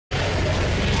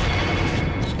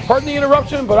Pardon the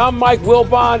interruption, but I'm Mike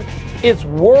Wilbon. It's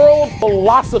World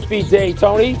Philosophy Day,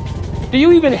 Tony. Do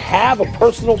you even have a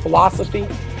personal philosophy?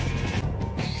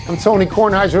 I'm Tony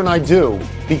Kornheiser, and I do.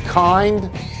 Be kind,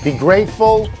 be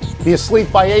grateful, be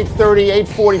asleep by 8:30,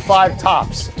 8:45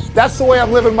 tops. That's the way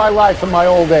I'm living my life in my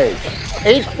old age.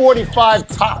 8:45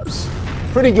 tops.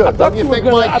 Pretty good, don't you think,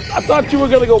 Mike? I thought you were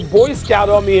going to go Boy Scout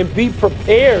on me and be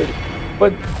prepared.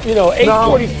 But,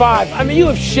 8:45. No. I mean, you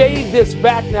have shaved this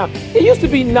back now. It used to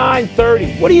be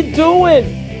 9:30. What are you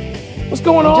doing? What's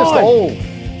going on?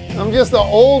 I'm just an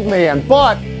old man,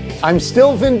 but I'm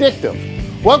still vindictive.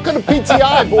 Welcome to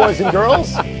PTI, boys and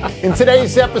girls. In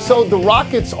today's episode, the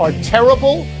Rockets are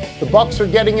terrible, the Bucks are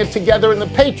getting it together, and the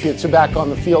Patriots are back on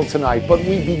the field tonight. But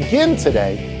we begin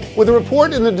today with a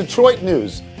report in the Detroit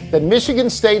News that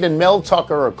Michigan State and Mel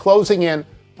Tucker are closing in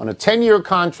on a 10-year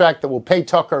contract that will pay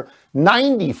Tucker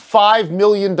 $95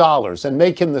 million and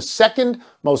make him the second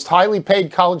most highly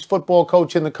paid college football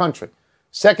coach in the country.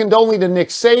 Second only to Nick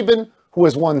Saban, who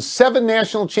has won 7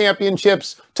 national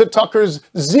championships to Tucker's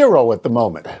 0 at the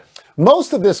moment.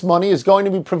 Most of this money is going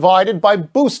to be provided by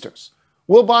boosters.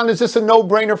 Wilbon, is this a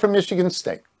no-brainer for Michigan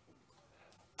State?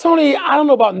 Tony, I don't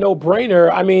know about no-brainer.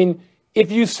 I mean,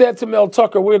 if you said to Mel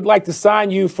Tucker, we'd like to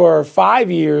sign you for 5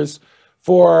 years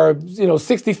for,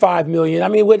 $65 million, I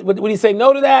mean, would he say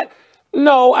no to that?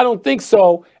 No, I don't think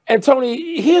so. And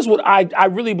Tony, here's what I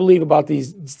really believe about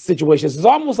these situations. It's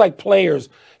almost like players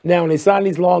now when they sign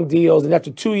these long deals, and after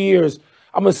 2 years,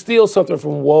 I'm going to steal something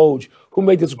from Woj, who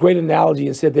made this great analogy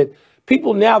and said that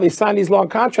people now, they sign these long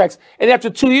contracts, and after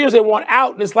 2 years, they want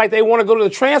out, and it's like they want to go to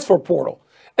the transfer portal.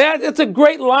 And it's a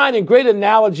great line and great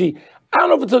analogy. I don't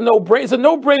know if it's a no-brainer. It's a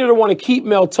no-brainer to want to keep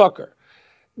Mel Tucker.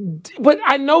 But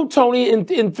I know, Tony,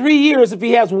 in 3 years, if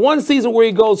he has one season where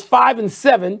he goes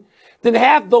 5-7, then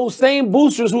half those same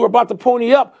boosters who are about to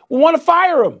pony up will want to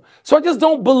fire him. So I just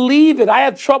don't believe it. I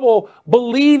have trouble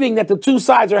believing that the two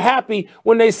sides are happy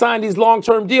when they sign these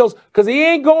long-term deals because he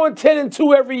ain't going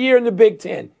 10-2 every year in the Big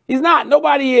Ten. He's not.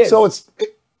 Nobody is. So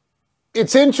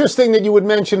it's interesting that you would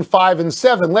mention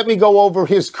 5-7. Let me go over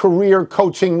his career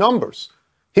coaching numbers.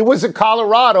 He was at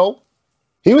Colorado.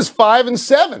 He was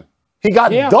 5-7. He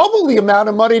got double the amount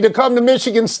of money to come to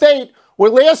Michigan State, where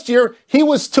last year he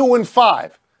was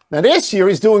 2-5. Now, this year,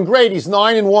 he's doing great. He's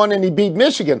 9-1, and he beat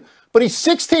Michigan. But he's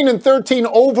 16-13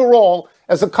 overall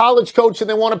as a college coach, and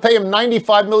they want to pay him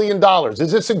 $95 million.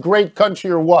 Is this a great country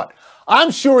or what? I'm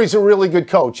sure he's a really good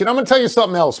coach. And I'm going to tell you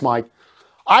something else, Mike.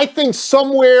 I think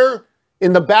somewhere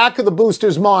in the back of the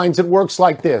boosters' minds, it works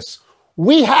like this.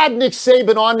 We had Nick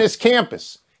Saban on this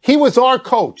campus. He was our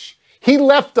coach. He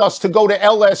left us to go to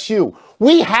LSU.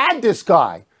 We had this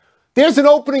guy. There's an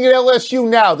opening at LSU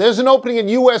now. There's an opening at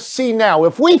USC now.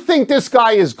 If we think this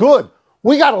guy is good,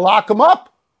 we got to lock him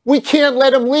up. We can't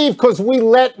let him leave because we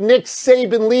let Nick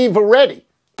Saban leave already.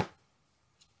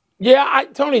 Yeah,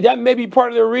 Tony, that may be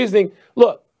part of their reasoning.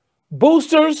 Look,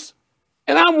 boosters,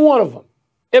 and I'm one of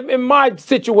them. In my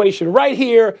situation, right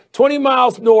here, 20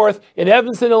 miles north in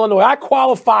Evanston, Illinois, I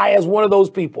qualify as one of those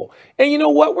people. And you know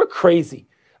what? We're crazy.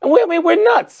 And we're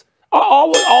nuts. All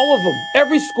of them,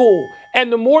 every school.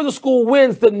 And the more the school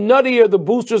wins, the nuttier the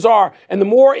boosters are. And the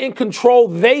more in control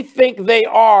they think they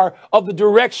are of the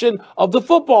direction of the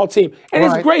football team. And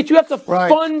it's great. You have to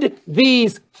fund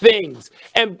these things.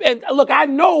 And look, I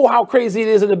know how crazy it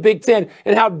is in the Big Ten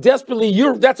and how desperately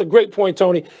that's a great point,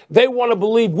 Tony. They want to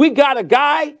believe we got a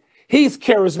guy, he's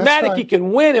charismatic, he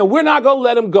can win, and we're not going to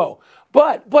let him go.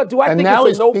 But do I think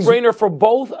it's a no-brainer for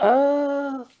both?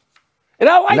 And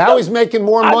I like now he's making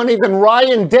more money than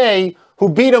Ryan Day, who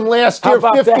beat him last year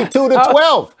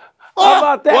 52-12. How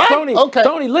about that, Tony? Okay.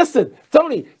 Tony, listen.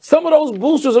 Tony, some of those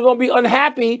boosters are going to be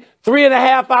unhappy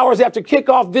 3.5 hours after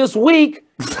kickoff this week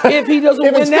if he doesn't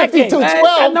win that game.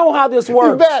 I know how this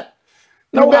works. You bet.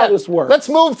 How this works. Let's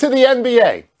move to the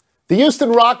NBA. The Houston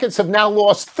Rockets have now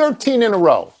lost 13 in a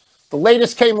row. The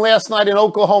latest came last night in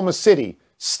Oklahoma City.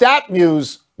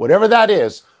 StatMuse, whatever that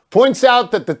is, points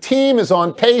out that the team is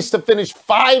on pace to finish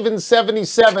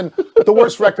 5-77, the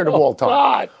worst record of all time.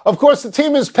 God. Of course, the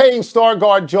team is paying star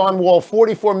guard John Wall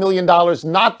 $44 million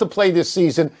not to play this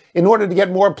season in order to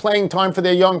get more playing time for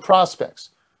their young prospects.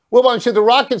 Wilbon, should the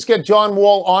Rockets get John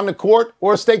Wall on the court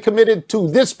or stay committed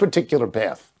to this particular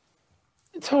path?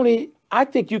 Tony, I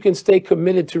think you can stay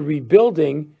committed to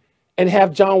rebuilding and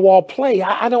have John Wall play.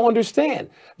 I don't understand.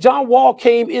 John Wall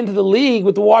came into the league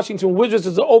with the Washington Wizards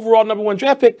as the overall #1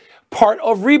 draft pick, part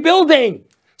of rebuilding.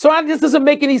 So this doesn't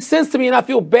make any sense to me, and I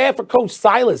feel bad for Coach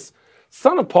Silas,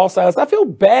 son of Paul Silas. I feel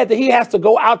bad that he has to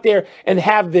go out there and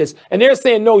have this. And they're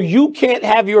saying, no, you can't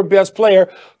have your best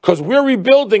player because we're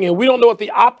rebuilding and we don't know what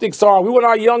the optics are. We want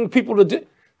our young people to do.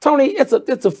 Tony, it's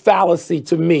a fallacy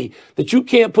to me that you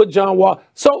can't put John Wall.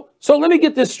 So let me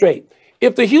get this straight.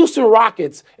 If the Houston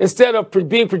Rockets, instead of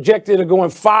being projected or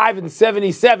going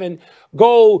 5-77,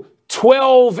 go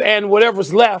 12 and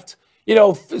whatever's left,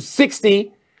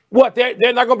 60, what, they're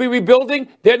not going to be rebuilding?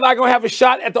 They're not going to have a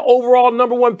shot at the overall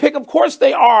 #1 pick? Of course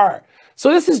they are.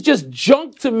 So this is just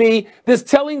junk to me, this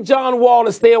telling John Wall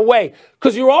to stay away.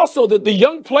 Because you're also, the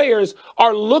young players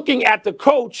are looking at the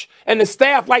coach and the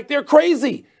staff like they're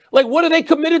crazy. Like, what are they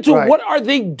committed to? Right. What are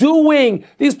they doing?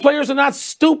 These players are not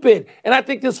stupid. And I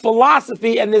think this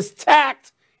philosophy and this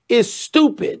tact is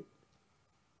stupid.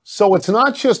 So it's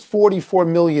not just $44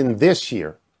 million this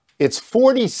year. It's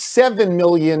 $47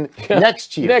 million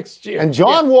next year. Next year. And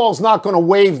John Wall's not going to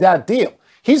waive that deal.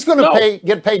 He's going to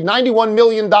get paid $91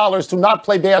 million to not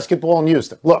play basketball in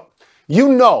Houston. Look,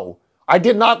 I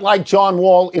did not like John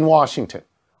Wall in Washington.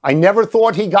 I never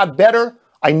thought he got better.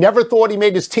 I never thought he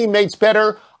made his teammates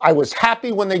better. I was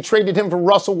happy when they traded him for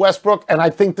Russell Westbrook, and I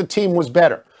think the team was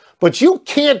better. But you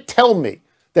can't tell me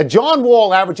that John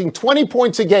Wall averaging 20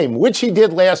 points a game, which he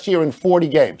did last year in 40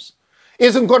 games,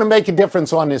 isn't going to make a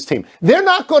difference on this team. They're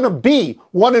not going to be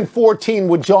 1-14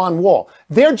 with John Wall.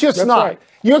 They're just not.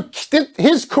 Right.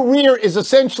 His career is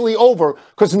essentially over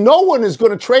because no one is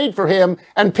going to trade for him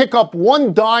and pick up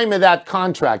one dime of that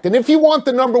contract. And if you want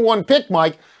the #1 pick,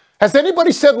 Mike, has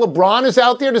anybody said LeBron is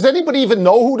out there? Does anybody even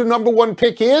know who the #1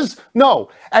 pick is? No.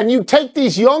 And you take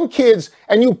these young kids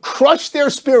and you crush their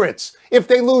spirits if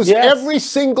they lose every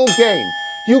single game.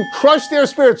 You crush their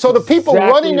spirits. So the people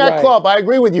running that club, I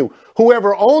agree with you.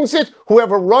 Whoever owns it,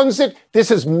 whoever runs it,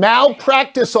 this is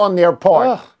malpractice on their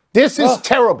part. This is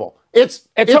terrible. It's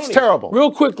terrible.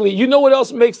 Real quickly, you know what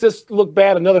else makes this look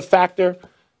bad? Another factor?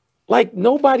 Like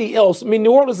nobody else. I mean,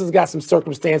 New Orleans has got some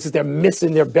circumstances. They're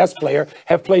missing their best player,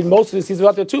 have played most of the season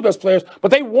without their two best players, but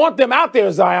they want them out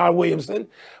there, Zion Williamson.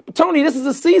 But, Tony, this is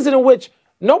a season in which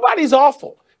nobody's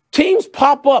awful. Teams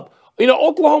pop up.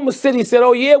 Oklahoma City said,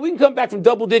 oh, yeah, we can come back from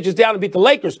double digits down and beat the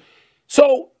Lakers.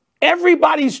 So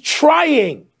everybody's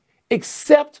trying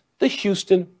except the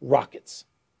Houston Rockets.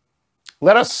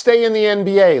 Let us stay in the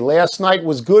NBA. Last night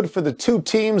was good for the two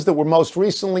teams that were most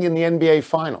recently in the NBA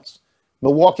Finals.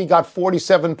 Milwaukee got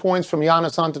 47 points from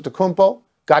Giannis Antetokounmpo,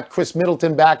 got Chris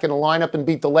Middleton back in the lineup and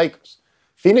beat the Lakers.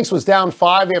 Phoenix was down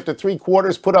 5 after 3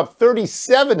 quarters, put up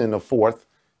 37 in the fourth,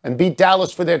 and beat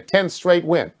Dallas for their 10th straight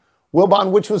win.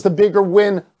 Wilbon, which was the bigger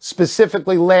win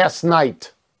specifically last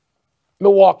night?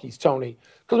 Milwaukee's, Tony.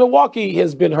 Because Milwaukee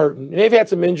has been hurting. They've had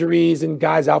some injuries and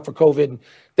guys out for COVID. And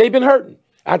they've been hurting.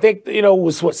 I think, it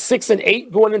was, 6 and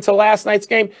 8 going into last night's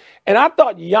game. And I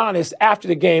thought Giannis, after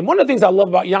the game, one of the things I love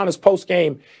about Giannis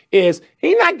post-game is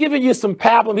he's not giving you some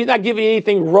pablum. He's not giving you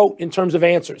anything rote in terms of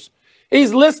answers.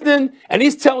 He's listening, and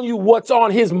he's telling you what's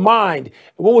on his mind.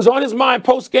 What was on his mind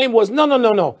post-game was,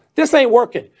 no. This ain't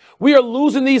working. We are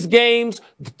losing these games.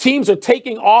 The teams are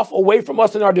taking off away from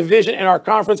us in our division and our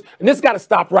conference, and this got to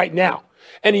stop right now.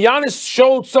 And Giannis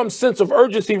showed some sense of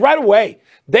urgency right away.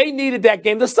 They needed that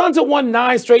game. The Suns have won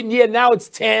 9 straight, and now it's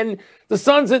 10. The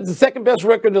Suns had the second best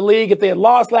record in the league. If they had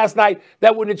lost last night,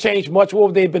 that wouldn't have changed much. What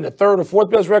would they have been, the third or fourth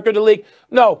best record in the league?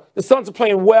 No, the Suns are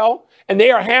playing well, and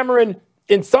they are hammering,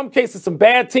 in some cases, some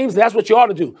bad teams. And that's what you ought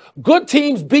to do. Good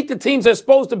teams beat the teams they're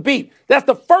supposed to beat. That's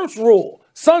the first rule.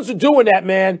 Suns are doing that,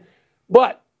 man.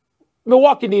 But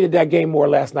Milwaukee needed that game more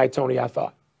last night, Tony, I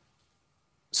thought.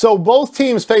 So both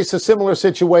teams faced a similar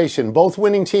situation. Both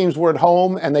winning teams were at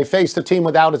home, and they faced a team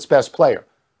without its best player.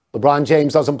 LeBron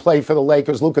James doesn't play for the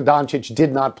Lakers. Luka Doncic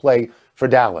did not play for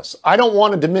Dallas. I don't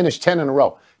want to diminish 10 in a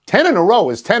row. 10 in a row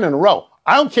is 10 in a row.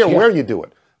 I don't care where you do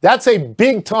it. That's a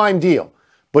big-time deal.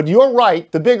 But you're right.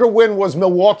 The bigger win was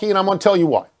Milwaukee, and I'm going to tell you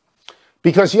why.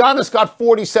 Because Giannis got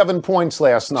 47 points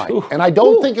last night. And I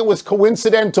don't think it was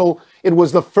coincidental. It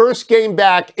was the first game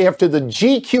back after the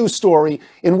GQ story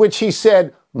in which he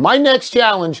said, my next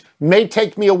challenge may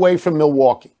take me away from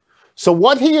Milwaukee. So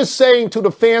what he is saying to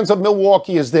the fans of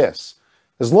Milwaukee is this.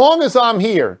 As long as I'm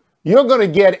here, you're going to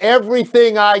get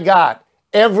everything I got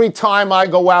every time I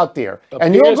go out there.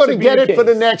 And you're going to get it for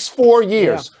the next 4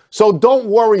 years. So don't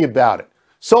worry about it.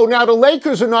 So now the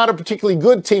Lakers are not a particularly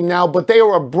good team now, but they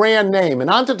are a brand name. And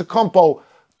Antetokounmpo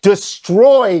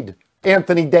destroyed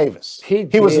Anthony Davis. He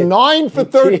was 9 for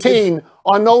 13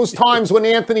 on those times when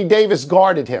Anthony Davis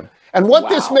guarded him. And what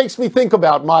this makes me think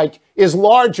about, Mike, is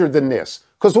larger than this.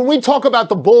 Because when we talk about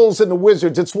the Bulls and the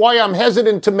Wizards, it's why I'm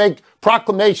hesitant to make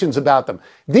proclamations about them.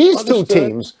 These two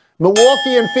teams,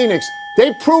 Milwaukee and Phoenix,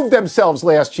 they proved themselves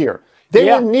last year. They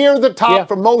were near the top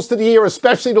for most of the year,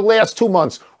 especially the last 2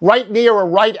 months, right near or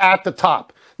right at the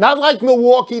top. Not like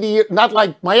Milwaukee, not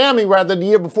like Miami, rather, the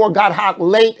year before, got hot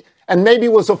late and maybe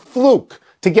was a fluke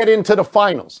to get into the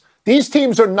finals. These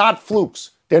teams are not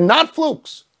flukes. They're not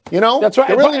flukes. You know? That's right.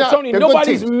 They're really not. Tony,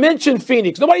 nobody's mentioned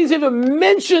Phoenix. Nobody's even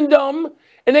mentioned them.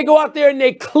 And they go out there and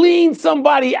they clean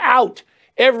somebody out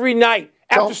every night.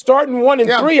 After starting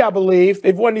 1-3, I believe,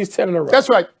 they've won these 10 in a row. That's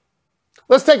right.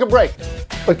 Let's take a break.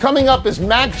 But coming up is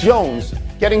Mac Jones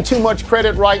getting too much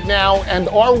credit right now. And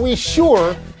are we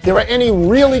sure there are any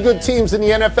really good teams in the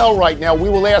NFL right now? We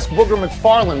will ask Booger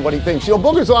McFarland what he thinks. You know,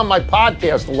 Booger's on my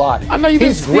podcast a lot. I know you've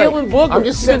been stealing Booger. I'm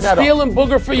just setting that up. You've been stealing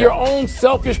Booger for your own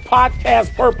selfish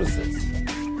podcast purposes.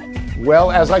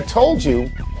 Well, as I told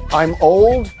you, I'm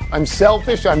old, I'm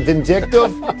selfish, I'm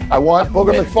vindictive. I want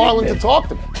Booger McFarland to talk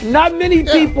to me. Not many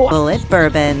people. Bullet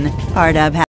Bourbon, part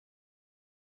of